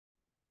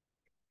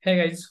Hey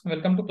guys,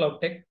 welcome to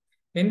Cloud Tech.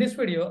 In this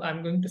video,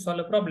 I'm going to solve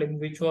a problem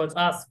which was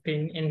asked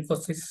in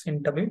Infosys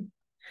Interview.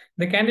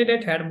 The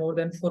candidate had more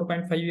than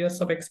 4.5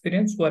 years of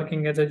experience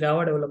working as a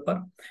Java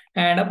developer.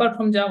 And apart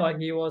from Java,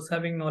 he was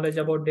having knowledge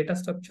about data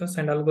structures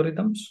and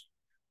algorithms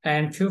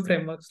and few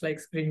frameworks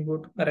like Spring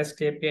Boot,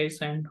 REST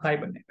APIs, and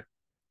Hibernate.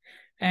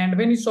 And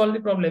when he solved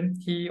the problem,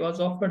 he was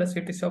offered a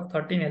CTC of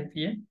 13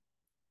 LPA.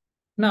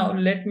 Now,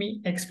 let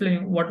me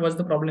explain what was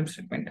the problem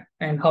statement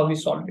and how we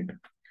solved it.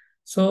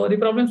 So the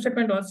problem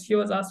statement was he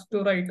was asked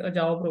to write a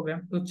Java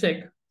program to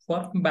check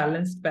for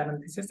balanced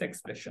parenthesis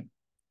expression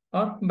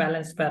or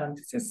balanced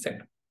parenthesis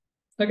set.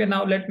 Okay,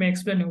 now let me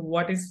explain you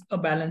what is a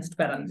balanced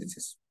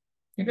parenthesis.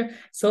 Okay,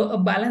 so a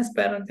balanced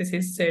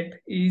parenthesis set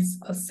is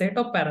a set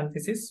of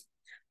parentheses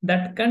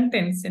that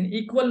contains an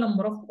equal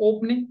number of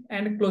opening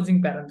and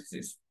closing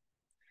parentheses.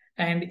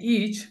 And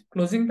each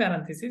closing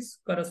parenthesis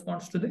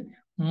corresponds to the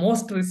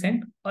most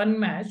recent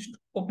unmatched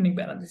opening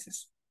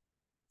parenthesis.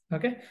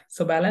 Okay,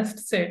 so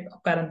balanced set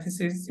of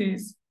parentheses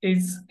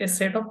is a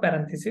set of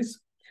parentheses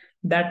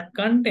that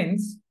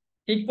contains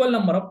equal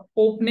number of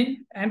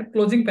opening and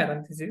closing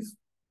parentheses,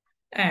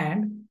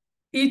 and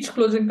each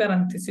closing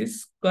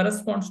parenthesis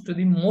corresponds to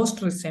the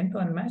most recent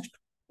unmatched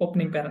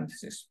opening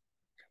parenthesis.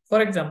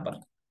 For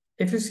example,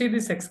 if you see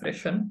this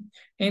expression,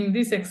 in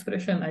this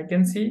expression, I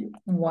can see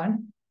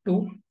 1,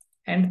 2,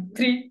 and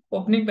 3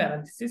 opening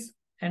parentheses,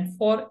 and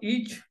for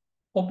each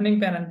opening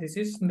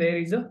parenthesis, there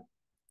is a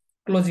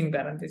closing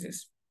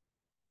parenthesis.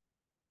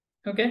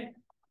 Okay,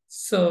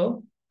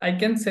 so I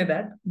can say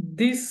that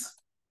this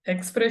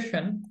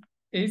expression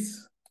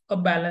is a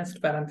balanced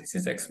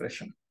parenthesis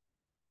expression,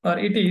 or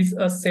it is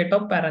a set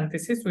of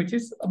parentheses which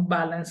is a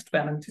balanced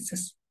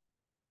parenthesis.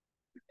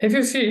 If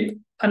you see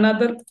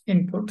another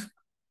input,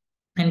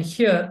 and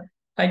here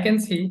I can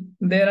see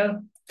there are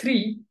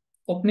 3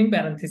 opening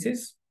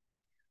parentheses,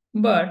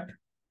 but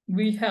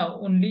we have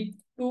only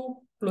 2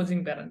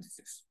 closing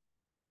parentheses.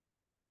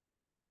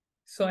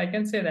 So I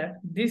can say that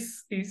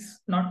this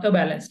is not a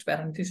balanced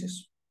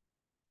parenthesis.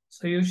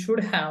 So you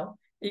should have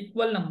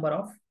equal number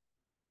of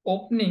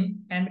opening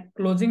and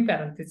closing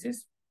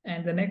parentheses.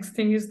 And the next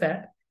thing is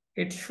that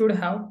it should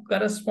have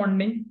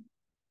corresponding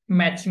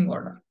matching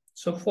order.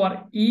 So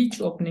for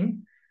each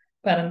opening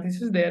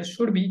parenthesis, there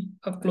should be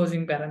a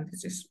closing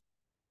parenthesis.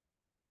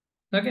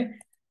 Okay.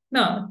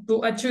 Now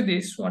to achieve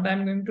this, what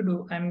I'm going to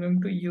do, I'm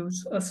going to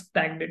use a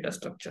stack data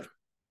structure.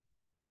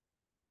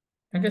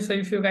 Okay, so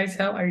if you guys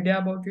have idea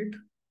about it,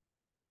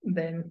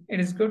 then it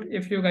is good.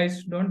 If you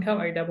guys don't have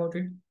idea about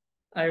it,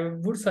 I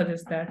would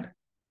suggest that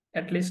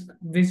at least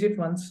visit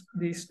once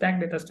the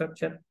stack data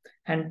structure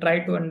and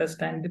try to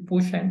understand the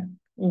push and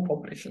oop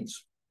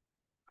operations.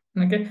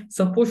 Okay,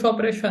 so push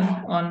operation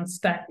on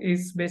stack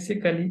is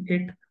basically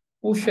it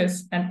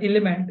pushes an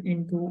element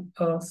into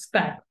a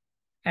stack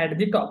at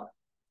the top,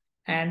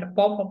 and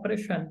pop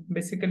operation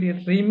basically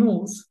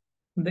removes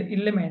the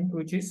element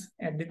which is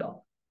at the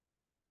top.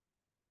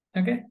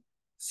 Okay,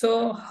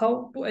 so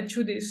how to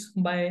achieve this?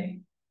 By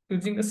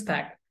using a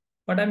stack.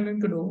 What I'm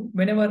going to do,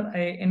 whenever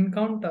I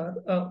encounter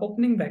an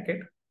opening bracket,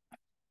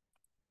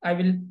 I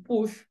will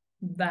push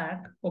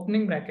that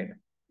opening bracket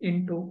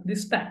into the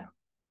stack.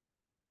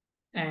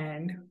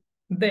 And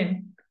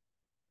then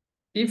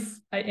if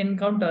I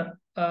encounter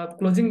a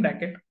closing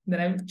bracket, then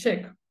I will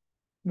check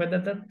whether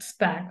the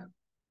stack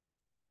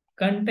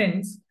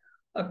contains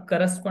a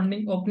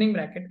corresponding opening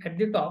bracket at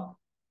the top,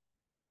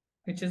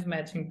 which is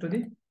matching to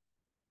the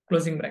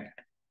closing bracket.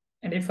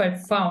 And if I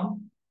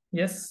found,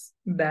 yes,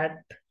 that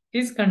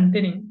is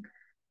containing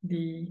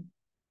the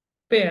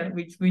pair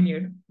which we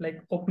need,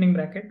 like opening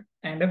bracket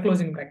and a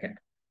closing bracket,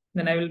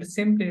 then I will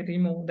simply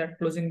remove that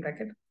closing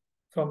bracket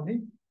from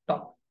the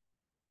top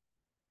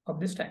of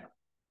the stack.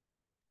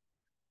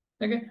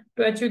 Okay,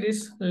 to achieve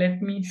this,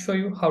 let me show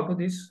you how to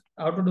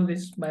do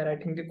this by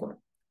writing the code.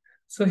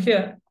 So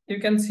here you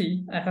can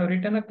see I have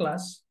written a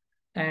class,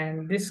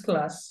 and this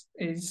class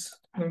is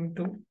going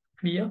to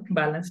be a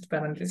balanced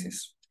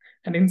parenthesis.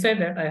 And inside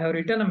that, I have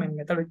written a main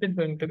method which is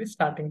going to be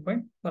starting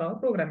point for our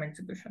program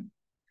execution.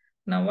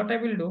 Now what I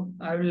will do,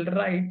 I will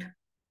write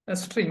a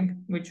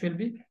string which will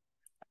be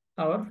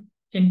our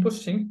input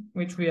string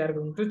which we are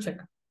going to check.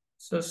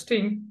 So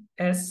string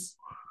s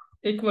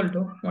equal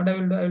to, what I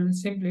will do, I will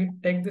simply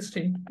take the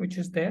string which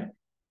is there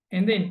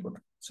in the input.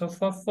 So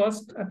for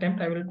first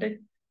attempt, I will take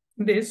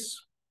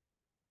this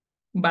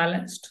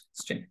balanced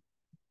string.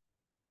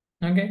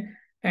 Okay,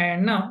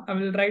 and now I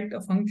will write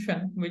a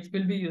function which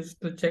will be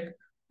used to check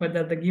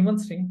whether the given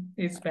string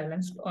is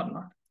balanced or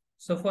not.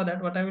 So for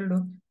that, what I will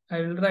do,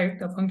 I will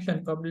write a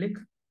function public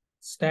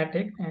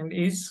static and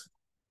is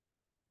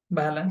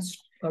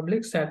balanced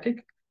public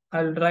static.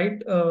 I'll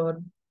write a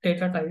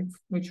data type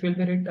which will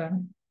be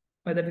returned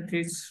whether it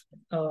is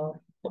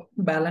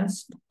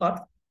balanced or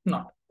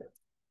not.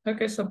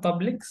 Okay, so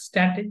public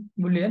static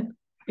boolean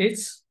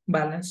is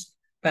balanced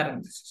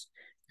parenthesis.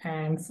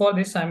 And for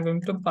this, I'm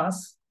going to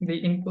pass the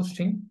input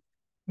string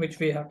which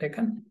we have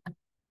taken.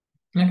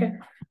 Okay,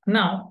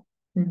 now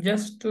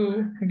just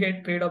to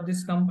get rid of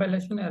this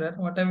compilation error,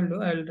 what I will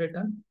do, I will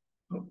return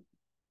true.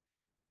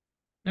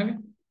 Okay.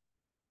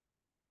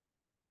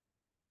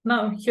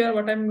 Now here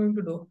what I'm going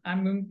to do,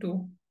 I'm going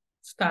to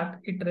start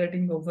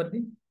iterating over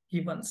the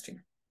given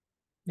string.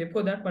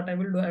 Before that, what I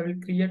will do, I will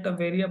create a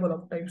variable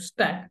of type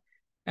stack,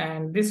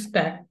 and this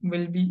stack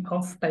will be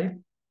of type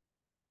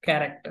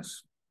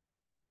characters.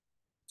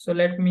 So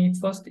let me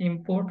first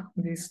import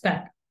the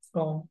stack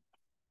from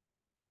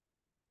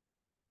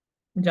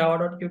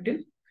java.util,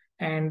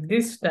 and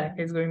this stack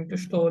is going to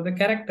store the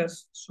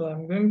characters. So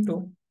I'm going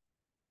to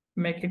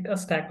make it a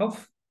stack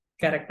of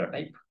character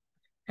type,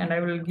 and I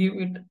will give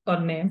it a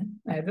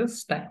name as a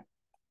stack.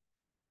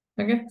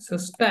 Okay, so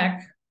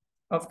stack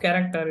of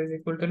character is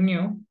equal to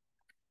new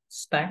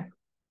stack,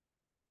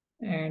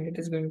 and it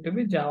is going to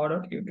be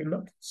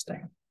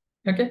java.util.stack.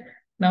 Okay,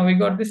 now we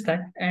got the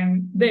stack,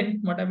 and then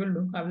what I will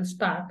do, I will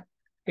start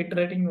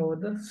iterating over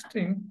the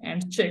string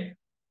and check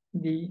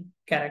the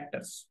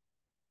characters.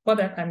 For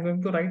that, I'm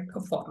going to write a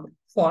for loop.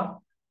 For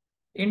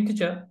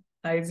integer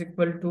I is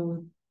equal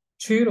to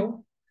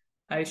 0,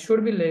 I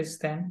should be less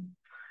than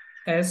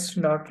s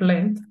dot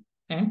length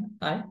and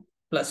I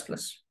plus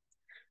plus.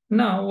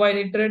 Now, while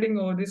iterating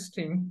over this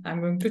string,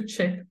 I'm going to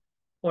check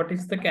what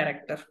is the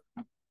character.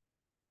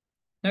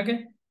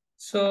 Okay,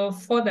 so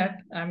for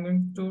that, I'm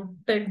going to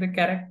take the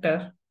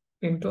character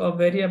into a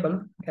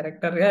variable.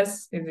 Character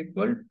s is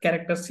equal,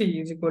 character c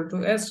is equal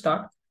to s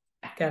dot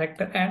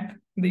character at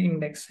the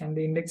index, and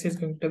the index is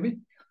going to be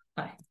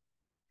I.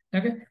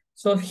 Okay,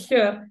 so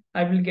here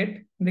I will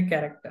get the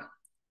character,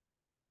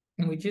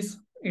 which is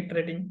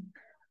iterating.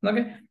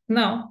 Okay,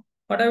 now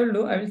what I will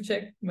do, I will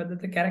check whether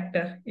the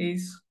character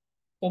is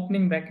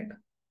opening bracket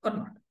or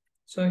not.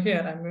 So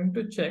here I'm going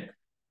to check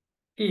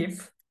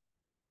if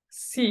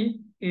c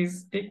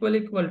is equal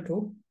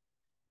to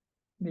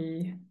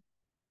the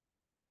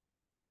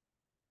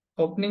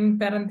opening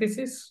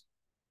parenthesis,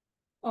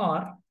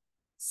 or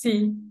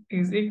c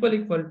is equal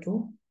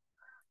to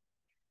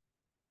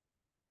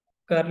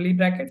curly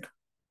bracket,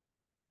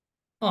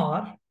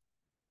 or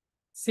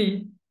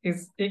c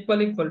is equal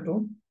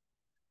to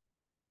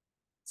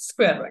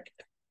square bracket.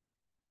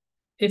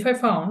 If I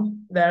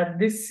found that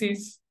this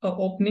is a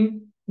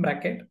opening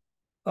bracket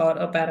or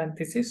a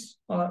parenthesis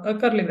or a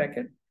curly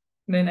bracket,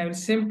 then I will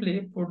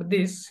simply put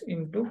this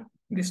into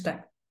the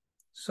stack.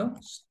 So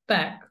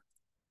stack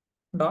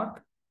dot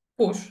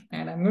push,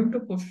 and I'm going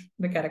to push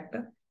the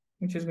character,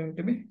 which is going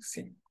to be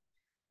C.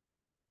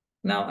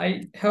 Now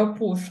I have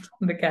pushed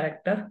the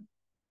character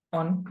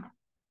on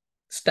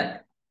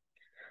stack.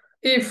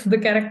 If the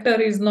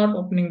character is not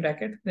opening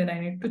bracket, then I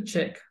need to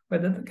check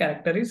whether the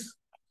character is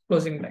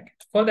closing bracket.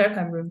 For that,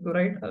 I'm going to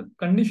write a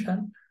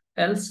condition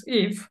else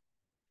if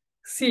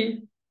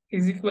C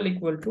is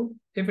equal to,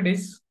 if it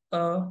is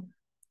a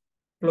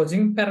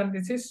closing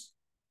parenthesis,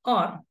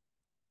 or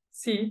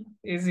C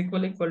is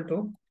equal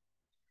to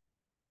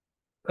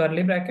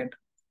curly bracket,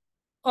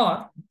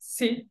 or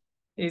C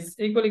is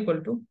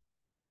equal to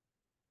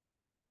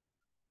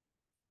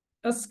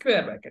a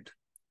square bracket,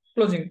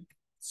 closing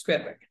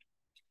square bracket.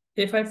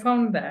 If I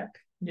found that,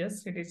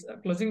 yes, it is a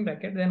closing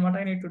bracket, then what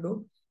I need to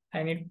do,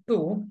 I need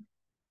to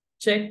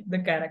check the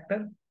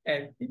character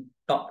at the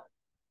top.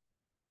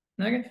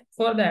 Okay,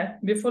 for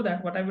that, before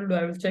that, what I will do,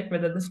 I will check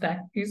whether the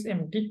stack is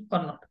empty or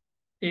not.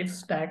 If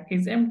stack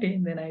is empty,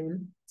 then I will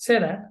say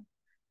that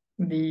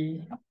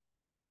the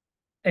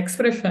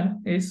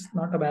expression is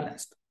not a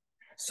balanced.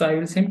 So I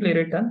will simply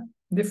return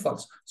the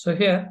false. So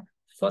here,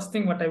 first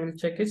thing what I will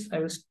check is, I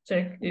will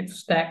check if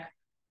stack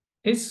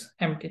is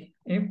empty.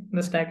 If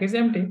the stack is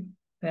empty,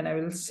 then I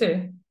will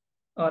say,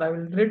 or I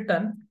will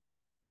return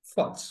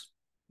false,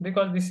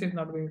 because this is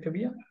not going to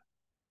be a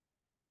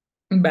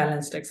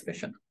balanced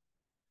expression.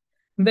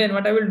 Then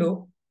what I will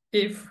do,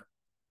 if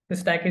the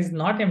stack is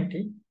not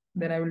empty,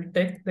 then I will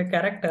take the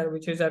character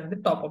which is at the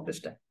top of the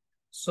stack.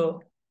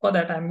 So for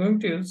that, I'm going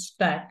to use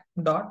stack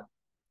dot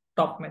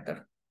top method.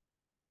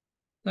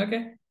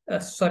 Okay,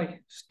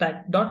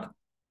 stack dot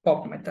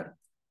pop method.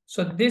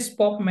 So this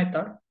pop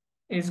method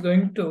is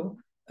going to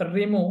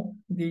remove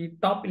the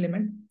top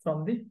element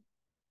from the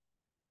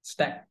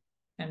stack,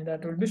 and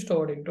that will be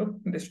stored into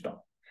this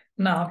top.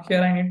 Now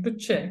here I need to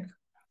check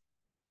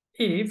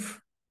if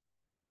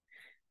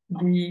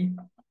the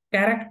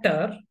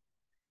character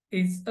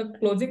is a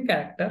closing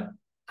character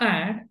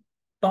and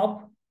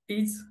top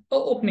is a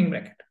opening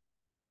bracket.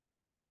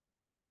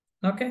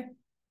 Okay,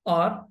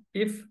 or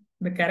if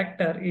the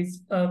character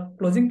is a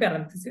closing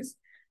parenthesis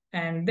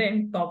and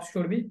then top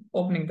should be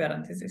opening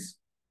parenthesis,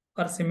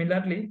 or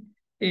similarly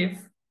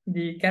if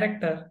the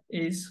character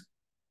is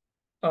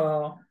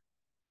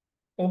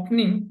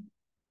opening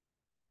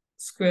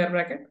square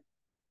bracket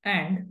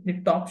and the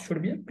top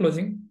should be a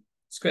closing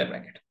square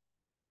bracket.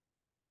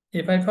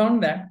 If I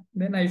found that,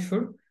 then I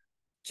should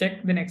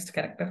check the next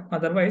character.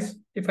 Otherwise,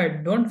 if I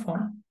don't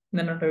found,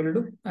 then what I will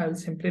do, I will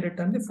simply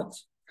return the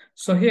false.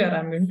 So here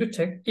I'm going to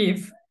check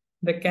if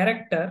the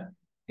character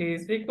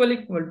is equal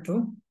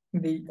to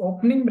the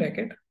opening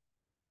bracket,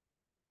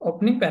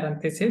 opening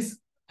parenthesis,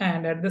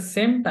 and at the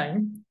same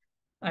time,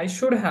 I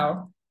should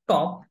have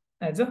top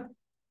as a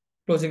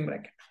closing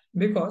bracket.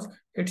 because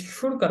it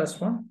should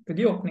correspond to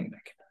the opening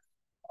bracket.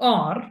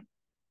 Or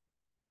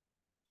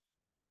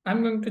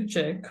I'm going to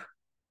check.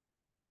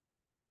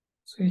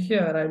 So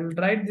here I will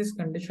write this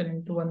condition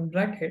into one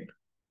bracket.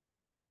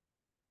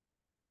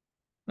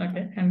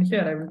 Okay, and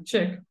here I will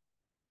check,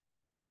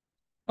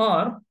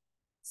 or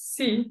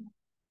C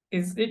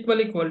is equal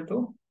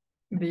to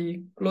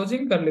the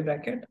closing curly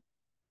bracket,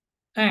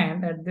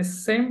 and at the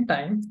same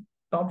time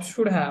top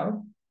should have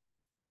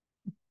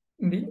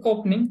the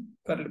opening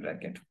curly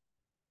bracket.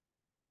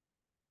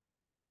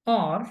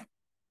 Or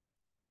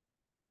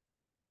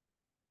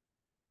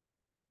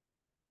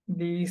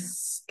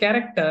this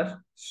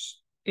character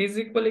is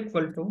equal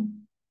to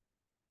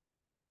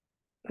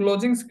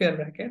closing square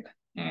bracket,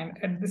 and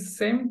at the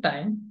same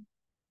time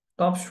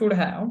top should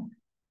have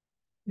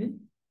the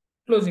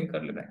closing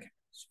curly bracket.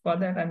 So for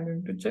that I'm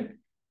going to check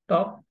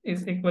top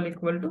is equal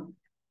to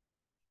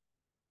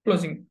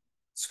closing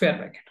square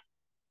bracket.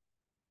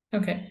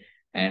 Okay,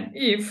 and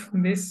if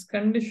this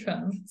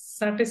condition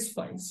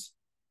satisfies,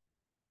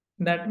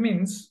 that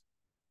means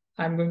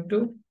I'm going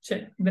to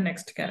check the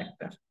next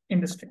character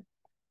in the string.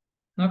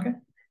 Okay,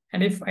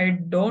 and if I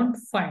don't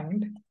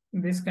find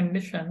this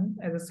condition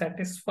as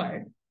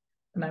satisfied,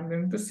 then I'm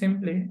going to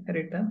simply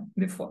return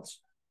the false.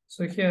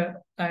 So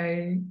here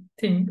I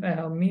think I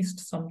have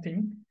missed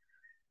something.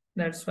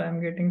 That's why I'm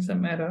getting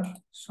some error.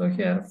 So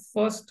here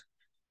first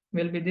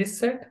will be this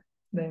set,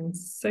 then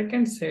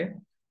second set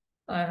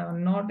I have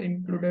not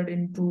included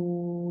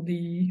into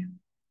the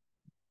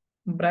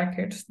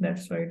brackets.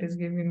 That's why it is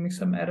giving me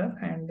some error.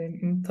 And then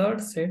in third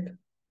set,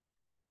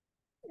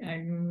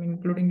 I'm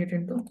including it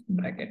into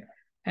bracket.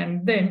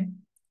 And then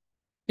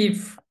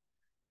if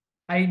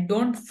I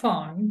don't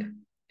find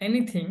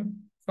anything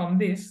from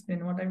this,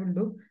 then what I will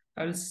do,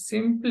 I will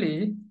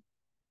simply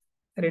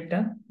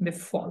return the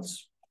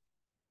false.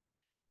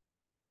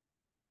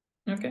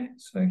 Okay,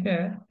 so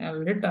here I will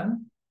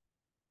return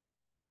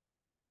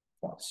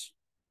false.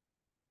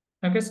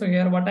 Okay, so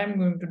here what I'm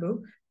going to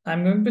do,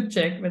 I'm going to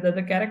check whether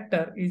the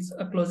character is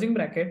a closing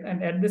bracket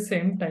and at the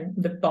same time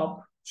the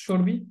top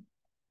should be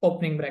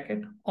opening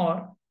bracket,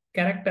 or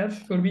character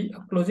should be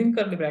a closing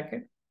curly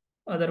bracket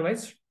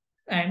otherwise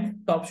and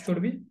top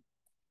should be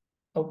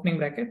opening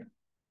bracket,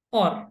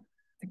 or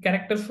the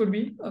character should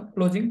be a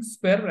closing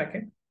square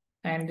bracket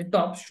and the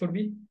top should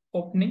be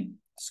opening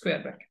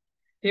square bracket.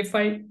 If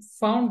I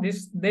found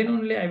this, then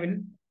only I will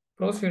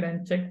proceed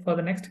and check for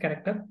the next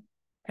character.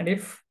 And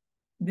if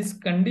these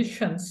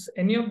conditions,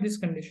 any of these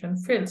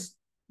conditions fails,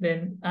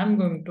 then I'm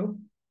going to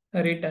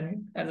return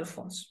it as a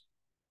false.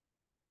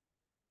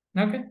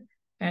 Okay,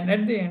 and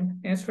at the end,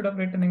 instead of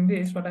returning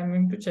this, what I'm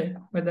going to check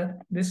whether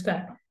this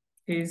stack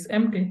is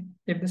empty.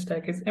 If the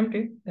stack is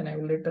empty, then I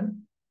will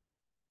return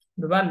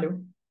the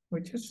value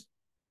which is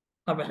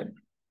available.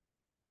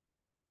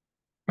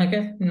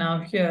 Okay,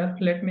 now here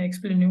let me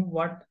explain you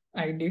what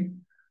I did.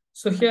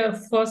 So here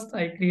first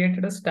I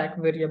created a stack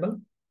variable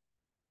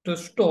to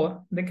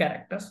store the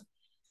characters.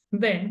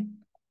 Then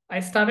I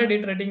started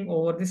iterating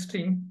over the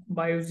string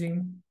by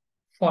using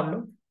for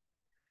loop.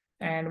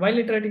 And while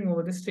iterating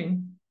over the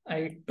string,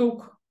 I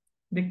took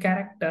the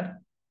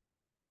character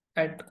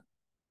at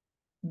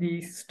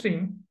the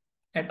string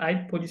at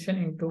ith position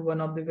into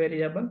one of the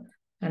variable.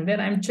 And then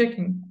I'm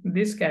checking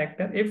this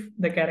character if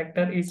the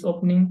character is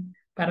opening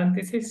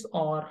parenthesis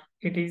or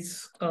it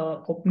is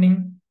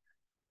opening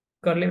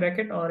curly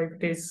bracket or if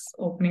it is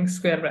opening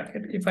square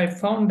bracket. If I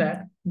found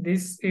that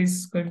this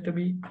is going to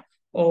be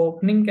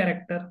opening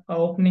character or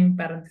opening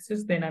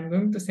parenthesis, then I'm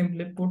going to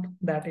simply put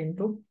that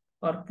into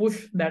or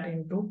push that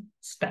into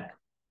stack.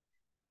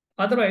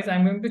 Otherwise,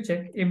 I'm going to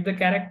check if the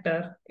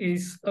character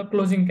is a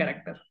closing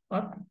character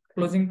or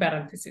closing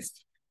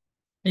parenthesis.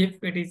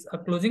 If it is a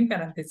closing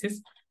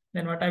parenthesis,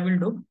 then what I will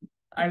do,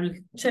 I will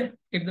check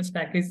if the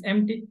stack is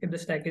empty. If the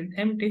stack is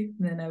empty,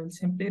 then I will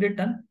simply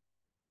return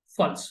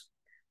false.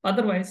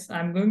 Otherwise,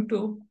 I'm going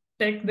to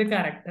take the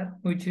character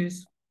which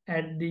is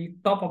at the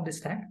top of the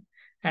stack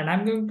and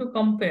I'm going to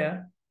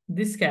compare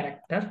this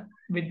character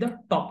with the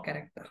top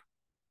character.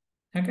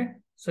 Okay,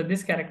 so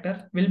this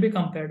character will be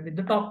compared with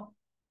the top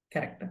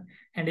character.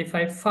 And if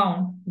I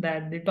found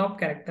that the top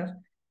character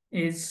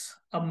is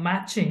a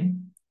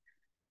matching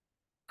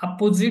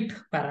opposite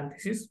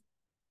parenthesis,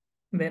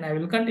 then I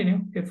will continue.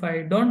 If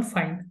I don't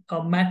find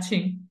a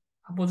matching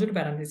opposite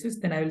parenthesis,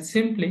 then I will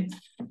simply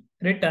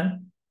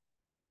return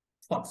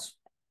false.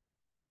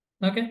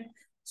 Okay,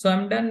 so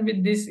I'm done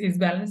with this is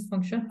balance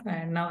function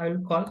and now I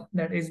will call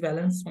that is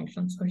balance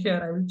function. So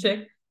here I will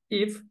check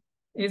if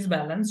is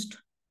balanced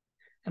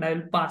and I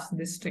will pass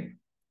this string.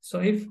 So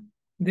if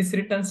this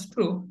returns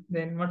true,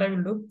 then what I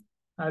will do,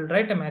 I will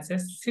write a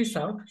message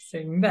sysout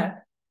saying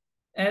that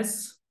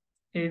S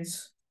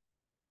is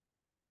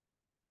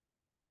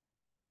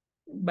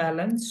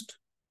balanced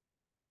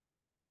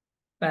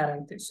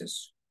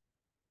parenthesis.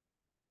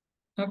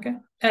 Okay,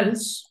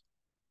 else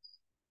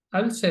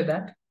I will say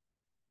that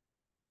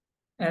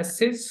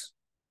S is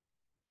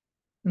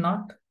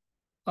not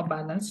a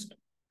balanced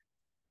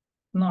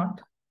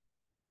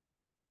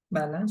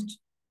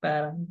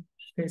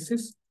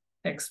parenthesis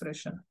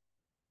expression.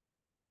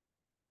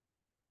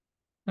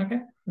 Okay,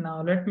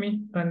 now let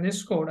me run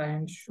this code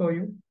and show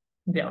you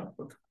the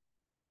output.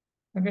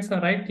 Okay, so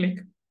right click,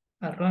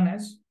 run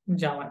as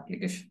Java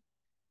application.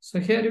 So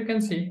here you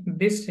can see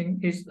this thing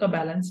is a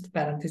balanced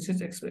parenthesis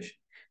expression.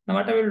 Now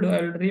what I will do,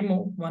 I will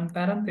remove one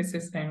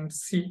parenthesis and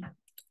see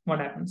what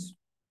happens.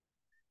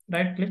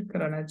 Right click,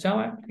 run as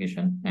Java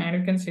application, and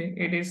you can see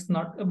it is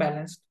not a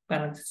balanced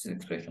parenthesis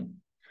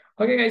expression.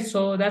 Okay guys,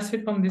 so that's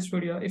it from this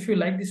video. If you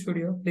like this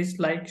video, please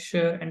like,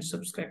 share and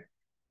subscribe.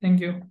 Thank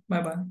you.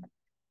 Bye bye.